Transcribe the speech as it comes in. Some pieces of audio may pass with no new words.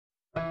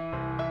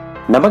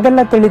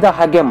ನಮಗೆಲ್ಲ ತಿಳಿದ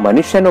ಹಾಗೆ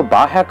ಮನುಷ್ಯನು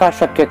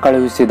ಬಾಹ್ಯಾಕಾಶಕ್ಕೆ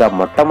ಕಳುಹಿಸಿದ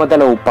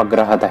ಮೊಟ್ಟಮೊದಲ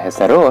ಉಪಗ್ರಹದ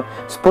ಹೆಸರು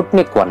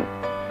ಸ್ಪುಟ್ನಿಕ್ 1.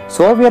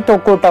 ಸೋವಿಯತ್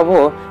ಒಕ್ಕೂಟವು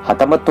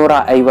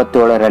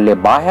 1957ರಲ್ಲಿ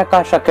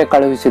ಬಾಹ್ಯಾಕಾಶಕ್ಕೆ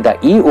ಕಳುಹಿಸಿದ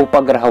ಈ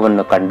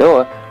ಉಪಗ್ರಹವನ್ನು ಕಂಡು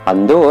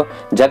ಅಂದು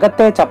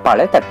ಜಗತ್ತೇ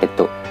ಚಪ್ಪಾಳೆ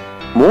ತಟ್ಟಿತ್ತು.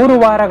 3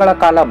 ವಾರಗಳ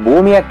ಕಾಲ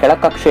ಭೂಮಿಯ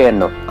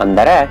ಕೆಳಕಕ್ಷೆಯನ್ನು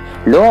ಅಂದರೆ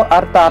ಲೋ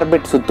ಅರ್ತ್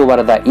ಆರ್ಬಿಟ್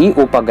ಸುತ್ತುವರೆದ ಈ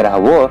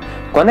ಉಪಗ್ರಹವು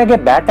ಕೊನೆಗೆ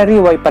ಬ್ಯಾಟರಿ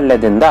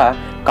ವೈಫಲ್ಯದಿಂದ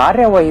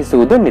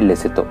ಕಾರ್ಯವಹಿಸುವುದು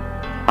ನಿಲ್ಲಿಸಿತು.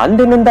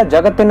 ಅಂದಿನಿಂದ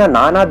ಜಗತ್ತಿನ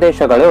ನಾನಾ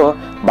ದೇಶಗಳು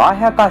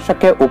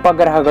ಬಾಹ್ಯಾಕಾಶಕ್ಕೆ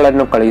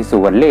ಉಪಗ್ರಹಗಳನ್ನು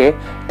ಕಳುಹಿಸುವಲ್ಲಿ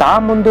ತಾ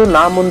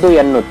ಮುಂದು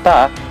ಎನ್ನುತ್ತಾ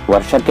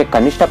ವರ್ಷಕ್ಕೆ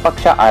ಕನಿಷ್ಠ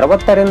ಪಕ್ಷ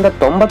 60ರಿಂದ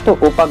 90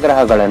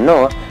 ಉಪಗ್ರಹಗಳನ್ನು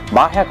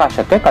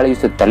ಬಾಹ್ಯಾಕಾಶಕ್ಕೆ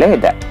ಕಳುಹಿಸುತ್ತಲೇ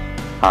ಇದೆ.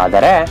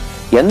 ಆದರೆ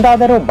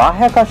ಎಂದಾದರೂ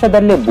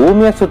ಬಾಹ್ಯಾಕಾಶದಲ್ಲಿ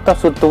ಭೂಮಿಯ ಸುತ್ತ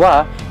ಸುತ್ತುವ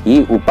ಈ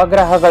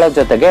ಉಪಗ್ರಹಗಳ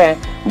ಜೊತೆಗೆ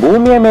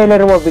ಭೂಮಿಯ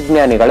ಮೇಲಿರುವ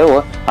ವಿಜ್ಞಾನಿಗಳು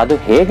ಅದು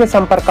ಹೇಗೆ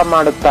ಸಂಪರ್ಕ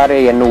ಮಾಡುತ್ತಾರೆ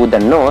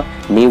ಎನ್ನುವುದನ್ನು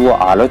ನೀವು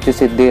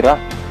ಆಲೋಚಿಸಿದ್ದೀರಾ?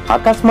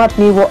 ಅಕಸ್ಮಾತ್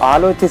ನೀವು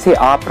ಆಲೋಚಿಸಿ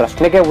ಆ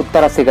ಪ್ರಶ್ನೆಗೆ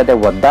ಉತ್ತರ ಸಿಗದೆ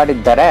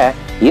ಒದ್ದಾಡಿದ್ದರೆ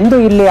ಇಂದು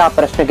ಇಲ್ಲಿ ಆ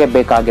ಪ್ರಶ್ನೆಗೆ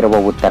ಬೇಕಾಗಿರುವ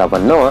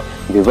ಉತ್ತರವನ್ನು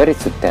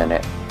ವಿವರಿಸುತ್ತೇನೆ.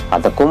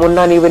 ಅದಕ್ಕೂ ಮುನ್ನ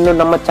ನೀವಿನ್ನು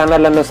ನಮ್ಮ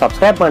ಚಾನೆಲ್ ಅನ್ನು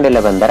ಸಬ್ಸ್ಕ್ರೈಬ್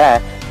ಮಾಡಿಲ್ಲವೆಂದರೆ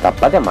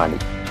ತಪ್ಪದೆ ಮಾಡಿ.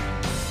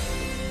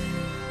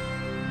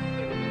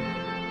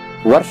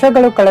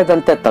 ವರ್ಷಗಳು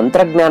ಕಳೆದಂತೆ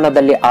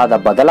ತಂತ್ರಜ್ಞಾನದಲ್ಲಿ ಆದ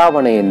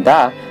ಬದಲಾವಣೆಯಿಂದ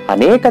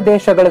ಅನೇಕ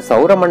ದೇಶಗಳು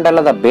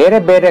ಸೌರಮಂಡಲದ ಬೇರೆ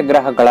ಬೇರೆ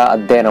ಗ್ರಹಗಳ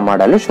ಅಧ್ಯಯನ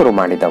ಮಾಡಲು ಶುರು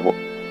ಮಾಡಿದವು.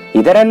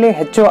 ಇದರಲ್ಲಿ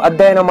ಹೆಚ್ಚು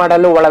ಅಧ್ಯಯನ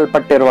ಮಾಡಲು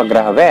ಒಳಲ್ಪಟ್ಟಿರುವ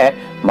ಗ್ರಹವೇ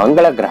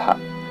ಮಂಗಳ ಗ್ರಹ.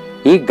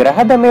 ಈ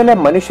ಗ್ರಹದ ಮೇಲೆ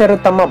ಮನುಷ್ಯರು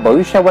ತಮ್ಮ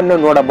ಭವಿಷ್ಯವನ್ನು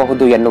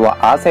ನೋಡಬಹುದು ಎನ್ನುವ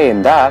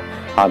ಆಸೆಯಿಂದ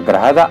ಆ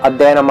ಗ್ರಹದ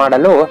ಅಧ್ಯಯನ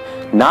ಮಾಡಲು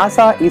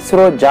ನಾಸಾ,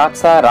 ಇಸ್ರೋ,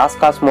 ಜಾಕ್ಸಾ,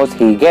 ರಾಸ್ಕಾಸ್ಮೋಸ್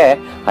ಹೀಗೆ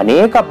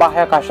ಅನೇಕ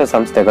ಬಾಹ್ಯಾಕಾಶ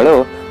ಸಂಸ್ಥೆಗಳು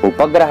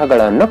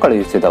ಉಪಗ್ರಹಗಳನ್ನು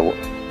ಕಳುಹಿಸಿದವು.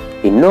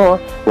 ಇನ್ನು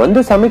ಒಂದು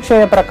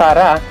ಸಮೀಕ್ಷೆಯ ಪ್ರಕಾರ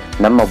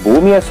ನಮ್ಮ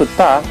ಭೂಮಿಯ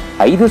ಸುತ್ತ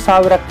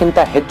 5000ಕ್ಕಿಂತ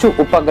ಹೆಚ್ಚು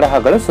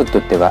ಉಪಗ್ರಹಗಳು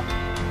ಸುತ್ತುತ್ತಿವೆ.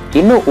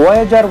 ಇನ್ನು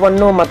ವೊಯೇಜರ್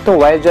 1 ಮತ್ತು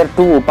ವೊಯೇಜರ್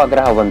 2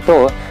 ಉಪಗ್ರಹವಂತೂ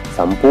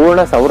ಸಂಪೂರ್ಣ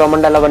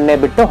ಸೌರಮಂಡಲವನ್ನೇ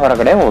ಬಿಟ್ಟು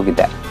ಹೊರಗಡೆ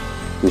ಹೋಗಿದೆ.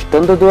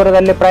 ಇಷ್ಟೊಂದು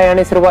ದೂರದಲ್ಲಿ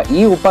ಪ್ರಯಾಣಿಸಿರುವ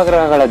ಈ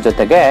ಉಪಗ್ರಹಗಳ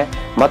ಜೊತೆಗೆ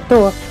ಮತ್ತು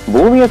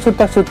ಭೂಮಿಯ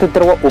ಸುತ್ತ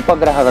ಸುತ್ತುತ್ತಿರುವ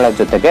ಉಪಗ್ರಹಗಳ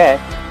ಜೊತೆಗೆ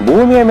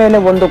ಭೂಮಿಯ ಮೇಲೆ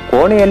ಒಂದು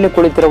ಕೋಣೆಯಲ್ಲಿ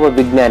ಕುಳಿತಿರುವ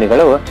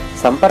ವಿಜ್ಞಾನಿಗಳು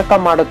ಸಂಪರ್ಕ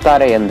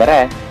ಮಾಡುತ್ತಾರೆ ಎಂದರೆ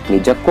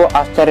ನಿಜಕ್ಕೂ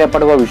ಆಶ್ಚರ್ಯ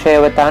ಪಡುವ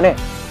ವಿಷಯವೇ ತಾನೆ.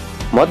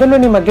 ಮೊದಲು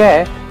ನಿಮಗೆ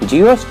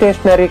ಜಿಯೋ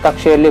ಸ್ಟೇಷನರಿ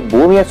ಕಕ್ಷೆಯಲ್ಲಿ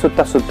ಭೂಮಿಯ ಸುತ್ತ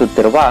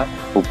ಸುತ್ತುತ್ತಿರುವ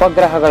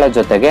ಉಪಗ್ರಹಗಳ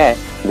ಜೊತೆಗೆ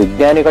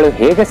ವಿಜ್ಞಾನಿಗಳು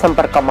ಹೇಗೆ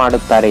ಸಂಪರ್ಕ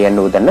ಮಾಡುತ್ತಾರೆ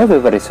ಎನ್ನುವುದನ್ನು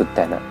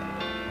ವಿವರಿಸುತ್ತೇನೆ.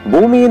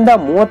 ಭೂಮಿಯಿಂದ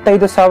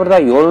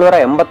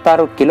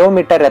 35,786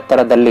 ಕಿಲೋಮೀಟರ್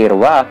ಎತ್ತರದಲ್ಲಿ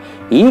ಇರುವ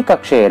ಈ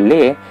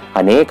ಕಕ್ಷೆಯಲ್ಲಿ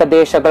ಅನೇಕ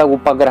ದೇಶಗಳ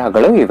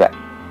ಉಪಗ್ರಹಗಳು ಇವೆ.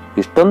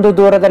 ಇಷ್ಟೊಂದು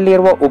ದೂರದಲ್ಲಿ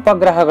ಇರುವ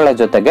ಉಪಗ್ರಹಗಳ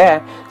ಜೊತೆಗೆ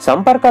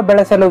ಸಂಪರ್ಕ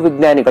ಬೆಳೆಸಲು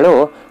ವಿಜ್ಞಾನಿಗಳು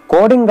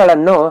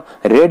ಕೋಡಿಂಗ್ಗಳನ್ನು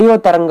ರೇಡಿಯೋ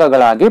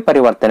ತರಂಗಗಳಾಗಿ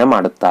ಪರಿವರ್ತನೆ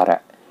ಮಾಡುತ್ತಾರೆ.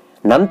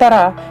 ನಂತರ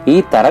ಈ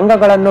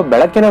ತರಂಗಗಳನ್ನು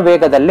ಬೆಳಕಿನ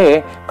ವೇಗದಲ್ಲಿ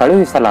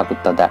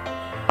ಕಳುಹಿಸಲಾಗುತ್ತದೆ.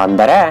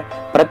 ಅಂದರೆ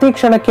ಪ್ರತಿ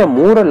ಕ್ಷಣಕ್ಕೆ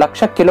 3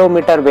 ಲಕ್ಷ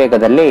ಕಿಲೋಮೀಟರ್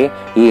ವೇಗದಲ್ಲಿ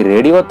ಈ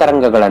ರೇಡಿಯೋ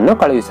ತರಂಗಗಳನ್ನು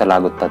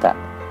ಕಳುಹಿಸಲಾಗುತ್ತದೆ.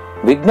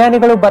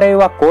 ವಿಜ್ಞಾನಿಗಳು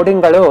ಬರೆಯುವ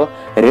ಕೋಡಿಂಗ್ಗಳು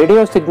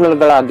ರೇಡಿಯೋ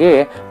ಸಿಗ್ನಲ್ಗಳಾಗಿ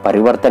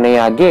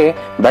ಪರಿವರ್ತನೆಯಾಗಿ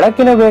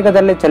ಬೆಳಕಿನ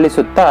ವೇಗದಲ್ಲಿ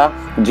ಚಲಿಸುತ್ತಾ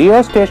ಜಿಯೋ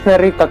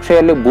ಸ್ಟೇಷನರಿ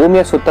ಕಕ್ಷೆಯಲ್ಲಿ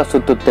ಭೂಮಿಯ ಸುತ್ತ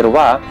ಸುತ್ತುತ್ತಿರುವ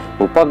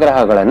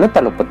ಉಪಗ್ರಹಗಳನ್ನು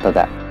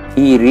ತಲುಪುತ್ತದೆ.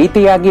 ಈ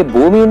ರೀತಿಯಾಗಿ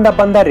ಭೂಮಿಯಿಂದ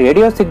ಬಂದ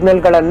ರೇಡಿಯೋ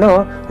ಸಿಗ್ನಲ್ಗಳನ್ನು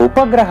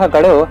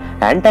ಉಪಗ್ರಹಗಳು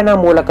ಆಂಟೆನಾ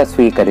ಮೂಲಕ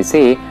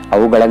ಸ್ವೀಕರಿಸಿ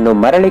ಅವುಗಳನ್ನು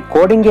ಮರಳಿ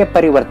ಕೋಡಿಂಗ್ಗೆ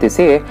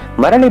ಪರಿವರ್ತಿಸಿ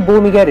ಮರಳಿ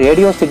ಭೂಮಿಗೆ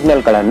ರೇಡಿಯೋ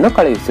ಸಿಗ್ನಲ್ಗಳನ್ನು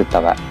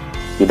ಕಳುಹಿಸುತ್ತವೆ.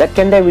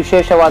 ಇದಕ್ಕೆಂದೇ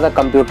ವಿಶೇಷವಾದ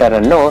ಕಂಪ್ಯೂಟರ್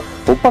ಅನ್ನು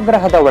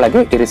ಉಪಗ್ರಹದ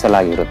ಒಳಗೆ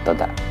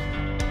ಇರಿಸಲಾಗಿರುತ್ತದೆ.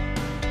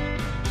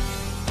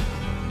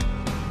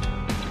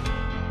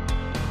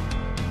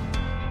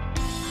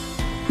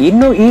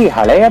 ಇನ್ನು ಈ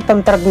ಹಳೆಯ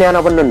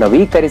ತಂತ್ರಜ್ಞಾನವನ್ನು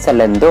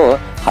ನವೀಕರಿಸಲೆಂದು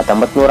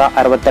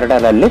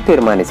 1962ರಲ್ಲಿ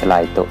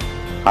ತೀರ್ಮಾನಿಸಲಾಯಿತು.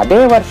 ಅದೇ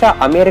ವರ್ಷ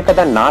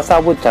ಅಮೆರಿಕದ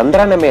ನಾಸಾವು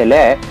ಚಂದ್ರನ ಮೇಲೆ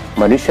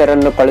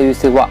ಮನುಷ್ಯರನ್ನು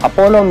ಕಳುಹಿಸುವ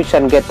ಅಪೋಲೋ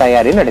ಮಿಷನ್ಗೆ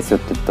ತಯಾರಿ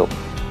ನಡೆಸುತ್ತಿತ್ತು.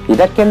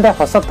 ಇದಕ್ಕೆಂದೇ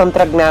ಹೊಸ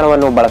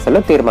ತಂತ್ರಜ್ಞಾನವನ್ನು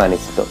ಬಳಸಲು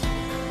ತೀರ್ಮಾನಿಸಿತು.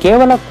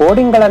 ಕೇವಲ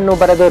ಕೋಡಿಂಗ್ಗಳನ್ನು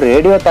ಬರೆದು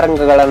ರೇಡಿಯೋ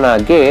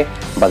ತರಂಗಗಳನ್ನಾಗಿ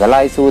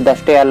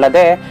ಬದಲಾಯಿಸುವುದಷ್ಟೇ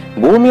ಅಲ್ಲದೆ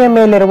ಭೂಮಿಯ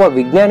ಮೇಲಿರುವ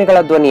ವಿಜ್ಞಾನಿಗಳ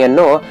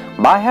ಧ್ವನಿಯನ್ನು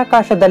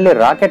ಬಾಹ್ಯಾಕಾಶದಲ್ಲಿ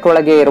ರಾಕೆಟ್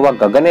ಒಳಗೆ ಇರುವ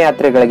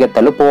ಗಗನಯಾತ್ರಿಗಳಿಗೆ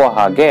ತಲುಪುವ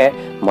ಹಾಗೆ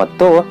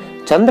ಮತ್ತು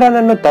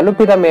ಚಂದ್ರನನ್ನು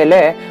ತಲುಪಿದ ಮೇಲೆ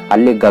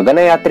ಅಲ್ಲಿ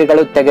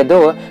ಗಗನಯಾತ್ರಿಗಳು ತೆಗೆದು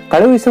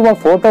ಕಳುಹಿಸುವ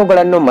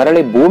ಫೋಟೋಗಳನ್ನು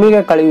ಮರಳಿ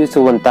ಭೂಮಿಗೆ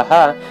ಕಳುಹಿಸುವಂತಹ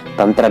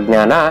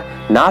ತಂತ್ರಜ್ಞಾನ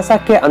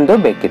ನಾಸಾಕ್ಕೆ ಅಂದು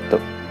ಬೇಕಿತ್ತು.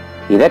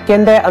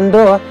 ಇದಕ್ಕೆಂದೇ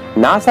ಅಂದು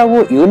ನಾಸಾವು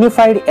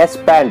ಯೂನಿಫೈಡ್ ಎಸ್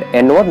ಬ್ಯಾಂಡ್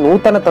ಎನ್ನುವ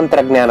ನೂತನ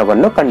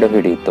ತಂತ್ರಜ್ಞಾನವನ್ನು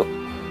ಕಂಡುಹಿಡಿಯಿತು.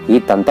 ಈ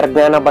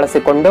ತಂತ್ರಜ್ಞಾನ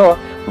ಬಳಸಿಕೊಂಡು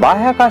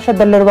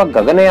ಬಾಹ್ಯಾಕಾಶದಲ್ಲಿರುವ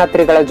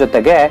ಗಗನಯಾತ್ರಿಗಳ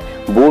ಜೊತೆಗೆ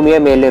ಭೂಮಿಯ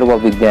ಮೇಲಿರುವ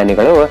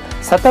ವಿಜ್ಞಾನಿಗಳು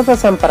ಸತತ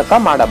ಸಂಪರ್ಕ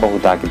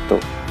ಮಾಡಬಹುದಾಗಿತ್ತು.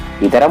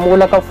 ಇದರ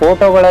ಮೂಲಕ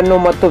ಫೋಟೋಗಳನ್ನು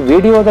ಮತ್ತು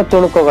ವಿಡಿಯೋದ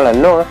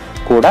ತುಣುಕುಗಳನ್ನು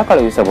ಕೂಡ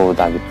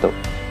ಕಳುಹಿಸಬಹುದಾಗಿತ್ತು.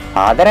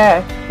 ಆದರೆ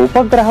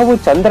ಉಪಗ್ರಹವು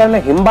ಚಂದ್ರನ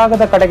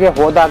ಹಿಂಭಾಗದ ಕಡೆಗೆ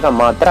ಹೋದಾಗ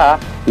ಮಾತ್ರ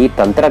ಈ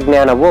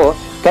ತಂತ್ರಜ್ಞಾನವು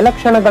ಕೆಲ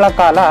ಕ್ಷಣಗಳ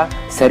ಕಾಲ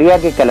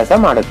ಸರಿಯಾಗಿ ಕೆಲಸ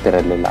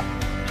ಮಾಡುತ್ತಿರಲಿಲ್ಲ.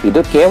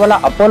 ಇದು ಕೇವಲ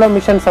ಅಪೋಲೋ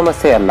ಮಿಷನ್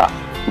ಸಮಸ್ಯೆ ಅಲ್ಲ.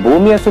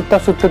 ಭೂಮಿಯ ಸುತ್ತ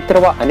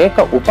ಸುತ್ತುತ್ತಿರುವ ಅನೇಕ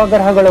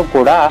ಉಪಗ್ರಹಗಳು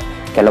ಕೂಡ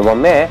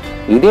ಕೆಲವೊಮ್ಮೆ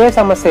ಇದೇ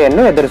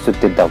ಸಮಸ್ಯೆಯನ್ನು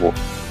ಎದುರಿಸುತ್ತಿದ್ದವು.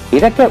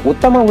 ಇದಕ್ಕೆ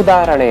ಉತ್ತಮ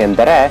ಉದಾಹರಣೆ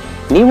ಎಂದರೆ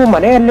ನೀವು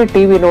ಮನೆಯಲ್ಲಿ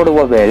ಟಿವಿ ನೋಡುವ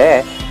ವೇಳೆ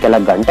ಕೆಲ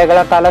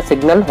ಗಂಟೆಗಳ ಕಾಲ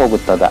ಸಿಗ್ನಲ್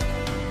ಹೋಗುತ್ತದೆ.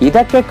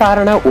 ಇದಕ್ಕೆ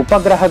ಕಾರಣ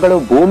ಉಪಗ್ರಹಗಳು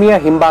ಭೂಮಿಯ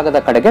ಹಿಂಭಾಗದ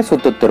ಕಡೆಗೆ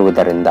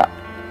ಸುತ್ತುತ್ತಿರುವುದರಿಂದ.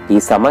 ಈ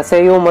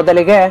ಸಮಸ್ಯೆಯು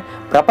ಮೊದಲಿಗೆ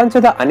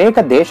ಪ್ರಪಂಚದ ಅನೇಕ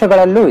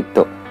ದೇಶಗಳಲ್ಲೂ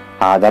ಇತ್ತು.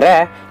 ಆದರೆ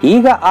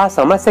ಈಗ ಆ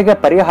ಸಮಸ್ಯೆಗೆ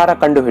ಪರಿಹಾರ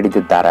ಕಂಡು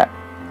ಹಿಡಿದಿದ್ದಾರೆ.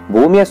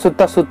 ಭೂಮಿಯ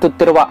ಸುತ್ತ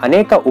ಸುತ್ತುತ್ತಿರುವ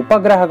ಅನೇಕ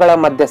ಉಪಗ್ರಹಗಳ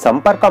ಮಧ್ಯೆ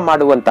ಸಂಪರ್ಕ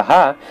ಮಾಡುವಂತಹ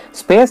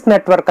ಸ್ಪೇಸ್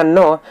ನೆಟ್ವರ್ಕ್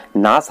ಅನ್ನು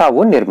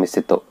ನಾಸಾವು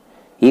ನಿರ್ಮಿಸಿತು.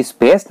 ಈ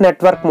ಸ್ಪೇಸ್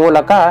ನೆಟ್ವರ್ಕ್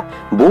ಮೂಲಕ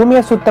ಭೂಮಿಯ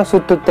ಸುತ್ತ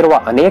ಸುತ್ತುತ್ತಿರುವ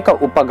ಅನೇಕ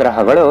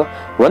ಉಪಗ್ರಹಗಳು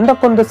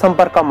ಒಂದಕ್ಕೊಂದು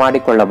ಸಂಪರ್ಕ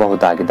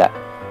ಮಾಡಿಕೊಳ್ಳಬಹುದಾಗಿದೆ.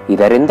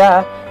 ಇದರಿಂದ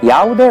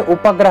ಯಾವುದೇ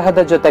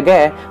ಉಪಗ್ರಹದ ಜೊತೆಗೆ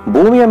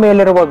ಭೂಮಿಯ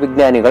ಮೇಲಿರುವ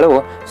ವಿಜ್ಞಾನಿಗಳು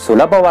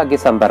ಸುಲಭವಾಗಿ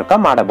ಸಂಪರ್ಕ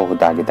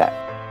ಮಾಡಬಹುದಾಗಿದೆ.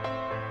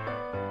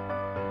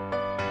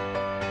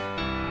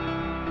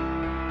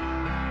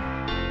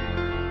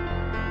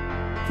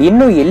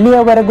 ಇನ್ನು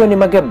ಇಲ್ಲಿಯವರೆಗೂ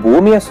ನಿಮಗೆ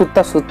ಭೂಮಿಯ ಸುತ್ತ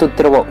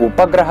ಸುತ್ತುತ್ತಿರುವ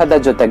ಉಪಗ್ರಹದ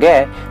ಜೊತೆಗೆ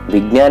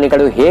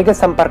ವಿಜ್ಞಾನಿಗಳು ಹೇಗೆ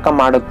ಸಂಪರ್ಕ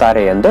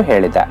ಮಾಡುತ್ತಾರೆ ಎಂದು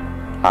ಹೇಳಿದೆ.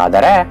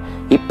 ಆದರೆ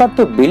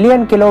 20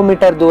 ಬಿಲಿಯನ್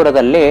ಕಿಲೋಮೀಟರ್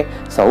ದೂರದಲ್ಲಿ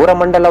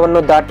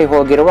ಸೌರಮಂಡಲವನ್ನು ದಾಟಿ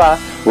ಹೋಗಿರುವ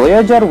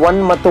ವೊಯೇಜರ್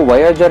 1 ಮತ್ತು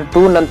ವೊಯೇಜರ್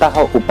 2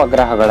 ನಂತಹ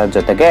ಉಪಗ್ರಹಗಳ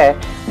ಜೊತೆಗೆ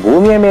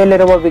ಭೂಮಿಯ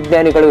ಮೇಲಿರುವ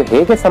ವಿಜ್ಞಾನಿಗಳು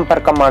ಹೇಗೆ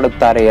ಸಂಪರ್ಕ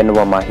ಮಾಡುತ್ತಾರೆ ಎನ್ನುವ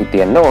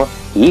ಮಾಹಿತಿಯನ್ನು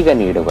ಈಗ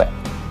ನೀಡುವೆ.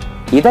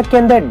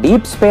 ಇದಕ್ಕೆಂದೇ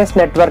ಡೀಪ್ ಸ್ಪೇಸ್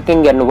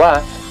ನೆಟ್ವರ್ಕಿಂಗ್ ಎನ್ನುವ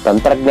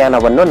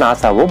ತಂತ್ರಜ್ಞಾನವನ್ನು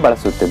ನಾಸಾವು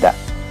ಬಳಸುತ್ತಿದೆ.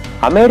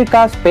 ಅಮೆರಿಕ,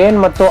 ಸ್ಪೇನ್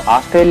ಮತ್ತು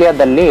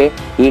ಆಸ್ಟ್ರೇಲಿಯಾದಲ್ಲಿ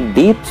ಈ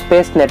ಡೀಪ್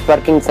ಸ್ಪೇಸ್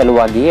ನೆಟ್ವರ್ಕಿಂಗ್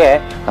ಸಲುವಾಗಿಯೇ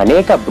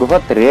ಅನೇಕ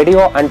ಬೃಹತ್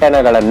ರೇಡಿಯೋ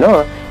ಆಂಟೆನಾಗಳನ್ನು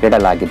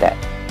ಇಡಲಾಗಿದೆ.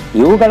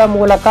 ಇವುಗಳ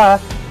ಮೂಲಕ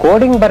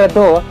ಕೋಡಿಂಗ್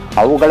ಬರೆದು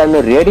ಅವುಗಳನ್ನು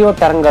ರೇಡಿಯೋ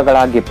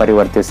ತರಂಗಗಳಾಗಿ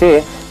ಪರಿವರ್ತಿಸಿ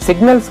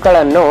ಸಿಗ್ನಲ್ಸ್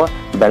ಗಳನ್ನು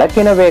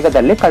ಬೆಳಕಿನ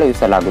ವೇಗದಲ್ಲಿ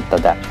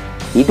ಕಳುಹಿಸಲಾಗುತ್ತದೆ.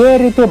 ಇದೇ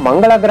ರೀತಿ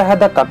ಮಂಗಳ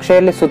ಗ್ರಹದ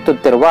ಕಕ್ಷೆಯಲ್ಲಿ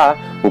ಸುತ್ತುತ್ತಿರುವ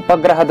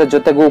ಉಪಗ್ರಹದ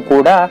ಜೊತೆಗೂ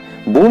ಕೂಡ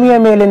ಭೂಮಿಯ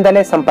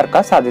ಮೇಲಿಂದಲೇ ಸಂಪರ್ಕ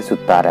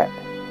ಸಾಧಿಸುತ್ತಾರೆ.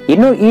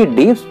 ಇನ್ನು ಈ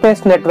ಡೀಪ್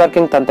ಸ್ಪೇಸ್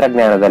ನೆಟ್ವರ್ಕಿಂಗ್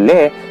ತಂತ್ರಜ್ಞಾನದಲ್ಲಿ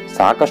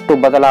ಸಾಕಷ್ಟು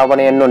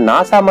ಬದಲಾವಣೆಯನ್ನು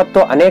ನಾಸಾ ಮತ್ತು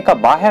ಅನೇಕ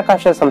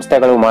ಬಾಹ್ಯಾಕಾಶ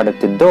ಸಂಸ್ಥೆಗಳು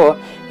ಮಾಡುತ್ತಿದ್ದು,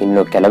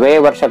 ಇನ್ನು ಕೆಲವೇ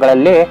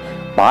ವರ್ಷಗಳಲ್ಲಿ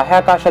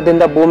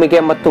ಬಾಹ್ಯಾಕಾಶದಿಂದ ಭೂಮಿಗೆ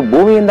ಮತ್ತು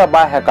ಭೂಮಿಯಿಂದ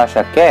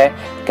ಬಾಹ್ಯಾಕಾಶಕ್ಕೆ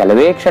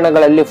ಕೆಲವೇ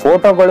ಕ್ಷಣಗಳಲ್ಲಿ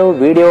ಫೋಟೋಗಳು,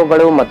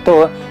 ವಿಡಿಯೋಗಳು ಮತ್ತು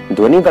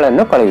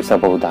ಧ್ವನಿಗಳನ್ನು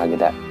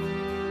ಕಳುಹಿಸಬಹುದಾಗಿದೆ.